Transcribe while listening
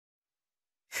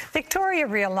Victoria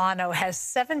Riollano has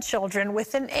 7 children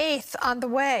with an 8th on the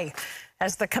way.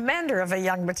 As the commander of a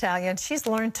young battalion, she's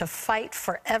learned to fight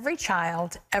for every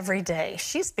child every day.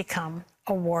 She's become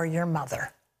a warrior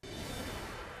mother.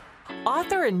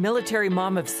 Author and military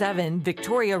mom of 7,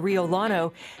 Victoria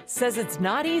Riollano, says it's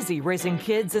not easy raising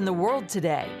kids in the world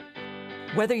today.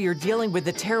 Whether you're dealing with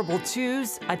the terrible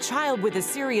twos, a child with a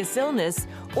serious illness,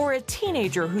 or a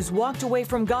teenager who's walked away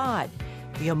from God,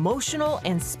 the emotional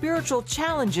and spiritual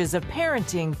challenges of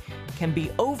parenting can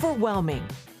be overwhelming.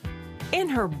 In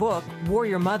her book,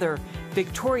 Warrior Mother,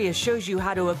 Victoria shows you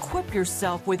how to equip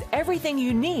yourself with everything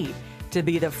you need to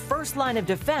be the first line of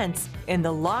defense in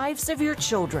the lives of your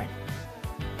children.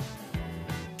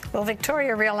 Well,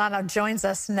 Victoria Riollano joins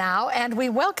us now, and we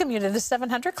welcome you to the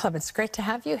 700 Club. It's great to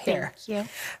have you here. Thank you.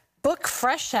 Book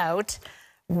fresh out,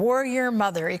 Warrior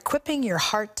Mother, equipping your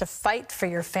heart to fight for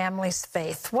your family's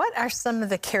faith. What are some of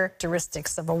the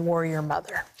characteristics of a warrior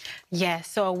mother? Yes,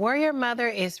 so a warrior mother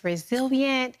is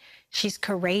resilient, she's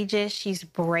courageous, she's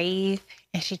brave,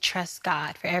 and she trusts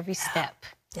God for every step.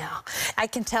 Yeah, I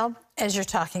can tell as you're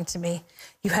talking to me,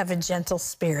 you have a gentle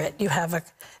spirit. You have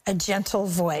a gentle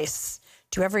voice.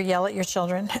 Do you ever yell at your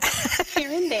children?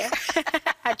 Here and there.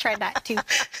 I try not to.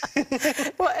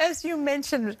 Well, as you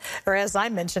mentioned, or as I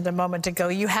mentioned a moment ago,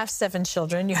 you have 7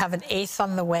 children. You have an 8th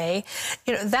on the way.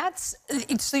 You know,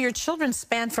 so your children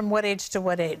span from what age to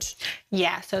what age?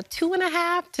 Yeah, so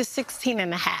 2.5 to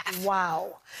 16.5.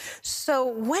 Wow. So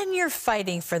when you're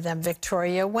fighting for them,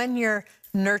 Victoria, when you're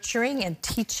nurturing and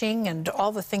teaching and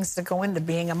all the things that go into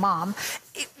being a mom,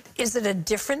 is it a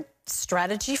different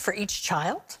strategy for each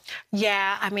child?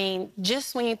 Yeah, I mean,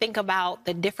 just when you think about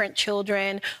the different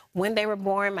children, when they were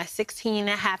born, my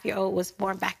 16.5-year-old was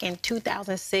born back in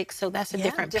 2006, so that's a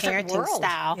different parenting world.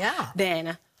 style Yeah.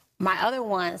 than my other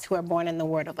ones who are born in the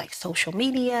world of like social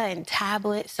media and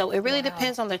tablets. So it really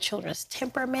depends on the children's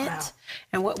temperament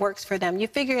and what works for them. You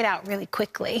figure it out really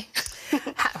quickly.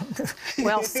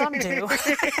 Well, some do.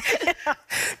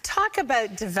 Talk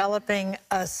about developing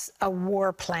a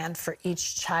war plan for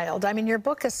each child. I mean, your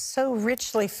book is so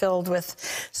richly filled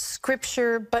with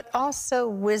scripture, but also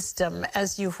wisdom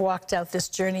as you've walked out this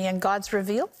journey and God's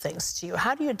revealed things to you.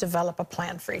 How do you develop a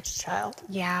plan for each child?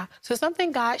 Yeah. So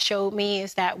something God showed me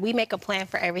is that we make a plan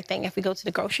for everything. If we go to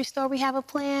the grocery store, we have a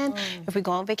plan. If we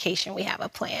go on vacation, we have a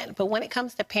plan. But when it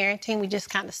comes to parenting, we just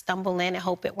kind of stumble in and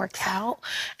hope it works out.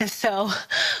 And so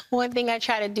one thing I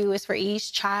try to do is for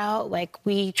each child, like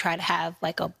we try to have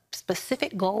like a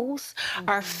specific goals.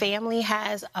 Our family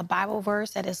has a Bible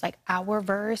verse that is like our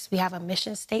verse. We have a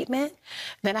mission statement.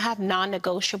 Then I have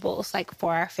non-negotiables, like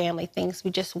for our family, things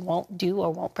we just won't do or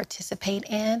won't participate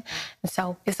in. And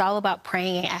so it's all about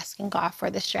praying and asking God for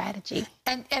the strategy.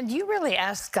 And you really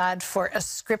ask God for a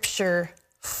scripture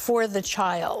for the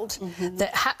child.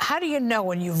 How do you know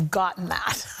when you've gotten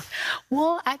that?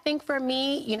 Well, I think for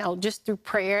me, you know, just through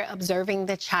prayer, observing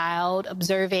the child,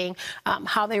 observing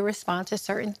how they respond to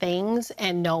certain things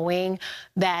and knowing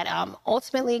that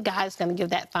ultimately God's going to give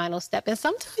that final step. And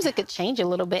sometimes it could change a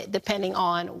little bit depending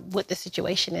on what the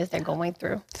situation is they're going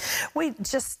through. We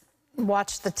just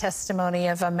watched the testimony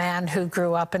of a man who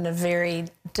grew up in a very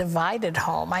divided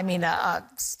home. I mean, a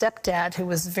stepdad who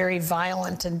was very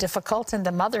violent and difficult, and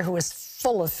a mother who was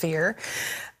full of fear.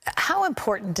 How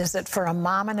important is it for a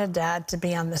mom and a dad to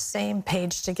be on the same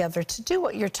page together to do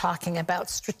what you're talking about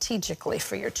strategically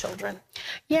for your children?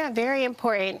 Yeah, very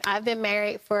important. I've been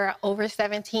married for over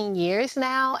 17 years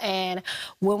now, and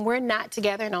when we're not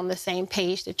together and on the same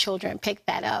page, the children pick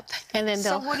that up. And then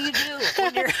so what do you do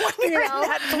when you're in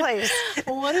that place?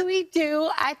 What do we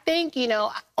do? I think, you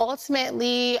know,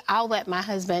 ultimately, I'll let my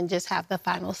husband just have the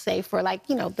final say for, like,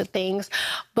 you know, the things.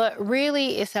 But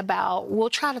really, it's about,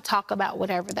 we'll try to talk about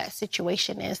whatever that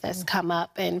situation is that's come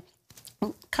up and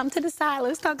come to the side.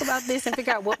 Let's talk about this and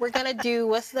figure out what we're going to do.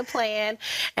 What's the plan?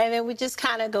 And then we just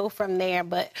kind of go from there.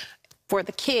 But for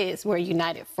the kids, we're a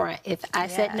united front. If I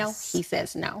said no, he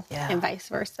says no, and vice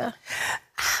versa.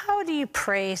 How do you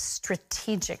pray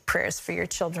strategic prayers for your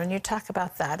children? You talk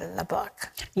about that in the book.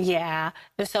 Yeah.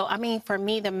 And so, I mean, for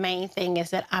me, the main thing is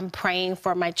that I'm praying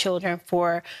for my children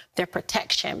for their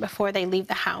protection. Before they leave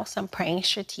the house, I'm praying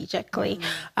strategically.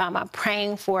 I'm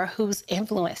praying for who's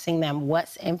influencing them,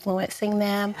 what's influencing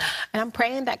them. And I'm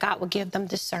praying that God will give them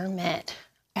discernment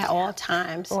at all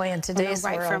times. Boy, in today's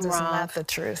right world, from isn't wrong. that the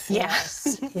truth?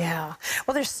 Yes. Yeah.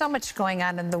 Well, there's so much going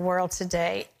on in the world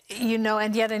today, you know,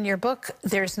 and yet in your book,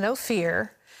 there's no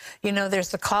fear. You know, there's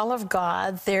the call of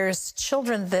God. There's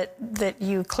children that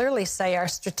you clearly say are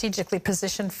strategically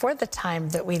positioned for the time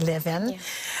that we live in. Yeah.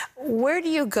 Where do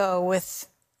you go with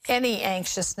any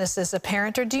anxiousness as a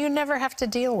parent, or do you never have to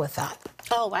deal with that?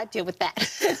 Oh, I deal with that.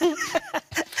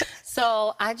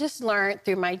 So I just learned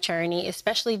through my journey,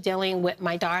 especially dealing with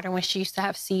my daughter when she used to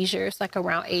have seizures, like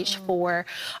around age 4,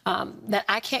 that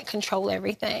I can't control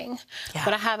everything. Yeah.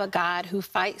 But I have a God who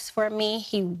fights for me.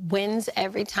 He wins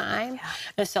every time. Yeah.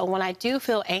 And so when I do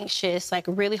feel anxious, like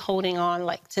really holding on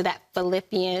like to that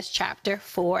Philippians chapter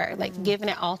 4, like giving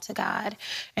it all to God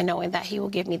and knowing that he will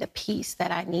give me the peace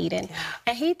that I need. And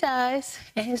he does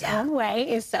in his own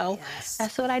way. And so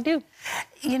that's what I do.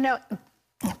 You know,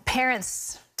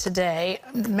 parents today,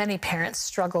 many parents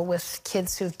struggle with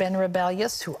kids who've been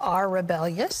rebellious, who are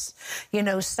rebellious. You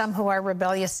know, some who are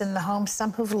rebellious in the home,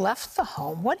 some who've left the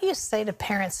home. What do you say to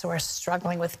parents who are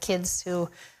struggling with kids who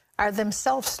are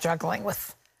themselves struggling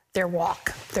with their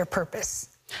walk, their purpose?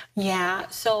 Yeah,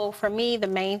 so for me, the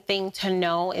main thing to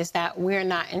know is that we're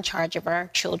not in charge of our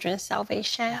children's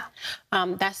salvation.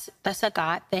 That's a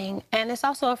God thing, and it's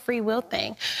also a free will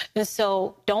thing. And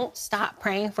so don't stop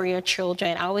praying for your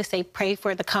children. I always say pray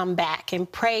for the comeback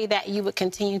and pray that you would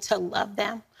continue to love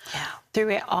them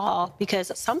through it all,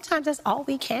 because sometimes that's all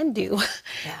we can do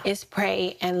is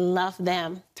pray and love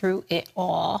them through it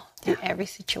all, through every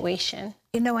situation.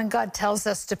 You know, when God tells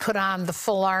us to put on the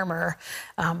full armor,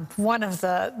 one of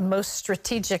the most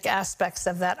strategic aspects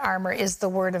of that armor is the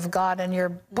Word of God, and your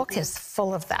book is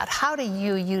full of that. How do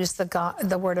you use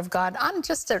the Word of God on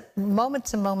just a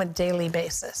moment-to-moment daily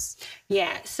basis?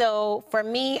 Yeah, so for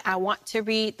me, I want to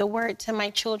read the Word to my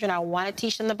children. I want to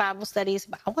teach them the Bible studies,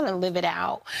 but I want to live it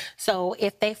out. So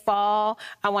if they fall,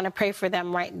 I want to pray for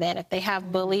them right then. If they have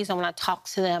bullies, I want to talk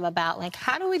to them about, like,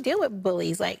 how do we deal with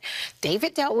bullies? Like,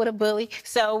 David dealt with a bully.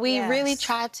 So we really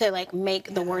try to, like,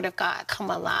 make the Word of God come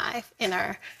alive in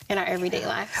our everyday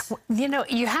lives. You know,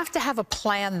 you have to have a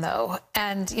plan, though.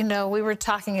 And, you know, we were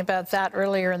talking about that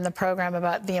earlier in the program,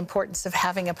 about the importance of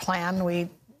having a plan.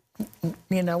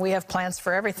 You know, we have plans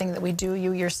for everything that we do.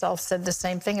 You yourself said the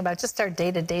same thing about just our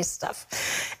day-to-day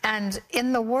stuff. And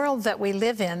in the world that we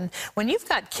live in, when you've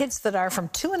got kids that are from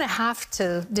 2.5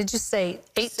 to, did you say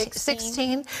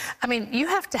 16? I mean, you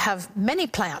have to have many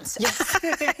plans.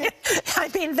 I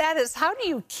mean, that is, how do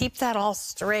you keep that all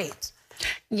straight?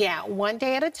 Yeah, one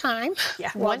day at a time.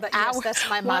 Yeah, well, yes, that's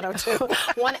my motto too.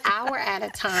 1 hour at a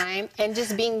time, and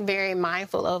just being very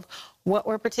mindful of what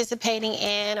we're participating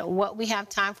in, what we have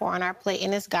time for on our plate,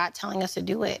 and it's God telling us to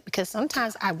do it. Because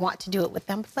sometimes I want to do it with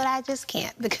them, but I just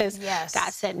can't, because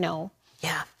God said no.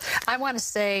 Yeah. I want to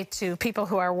say to people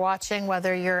who are watching,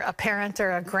 whether you're a parent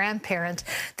or a grandparent,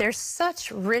 there's such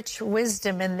rich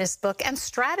wisdom in this book, and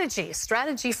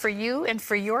strategy for you and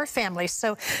for your family.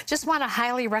 So just want to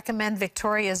highly recommend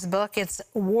Victoria's book. It's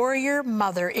Warrior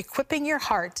Mother, Equipping Your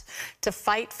Heart to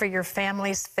Fight for Your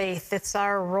Family's Faith. It's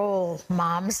our role,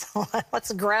 moms.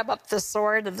 Let's grab up the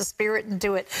sword of the Spirit and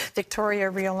do it. Victoria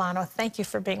Riollano, thank you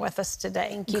for being with us today.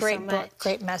 Thank you so much. Great book,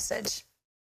 great message.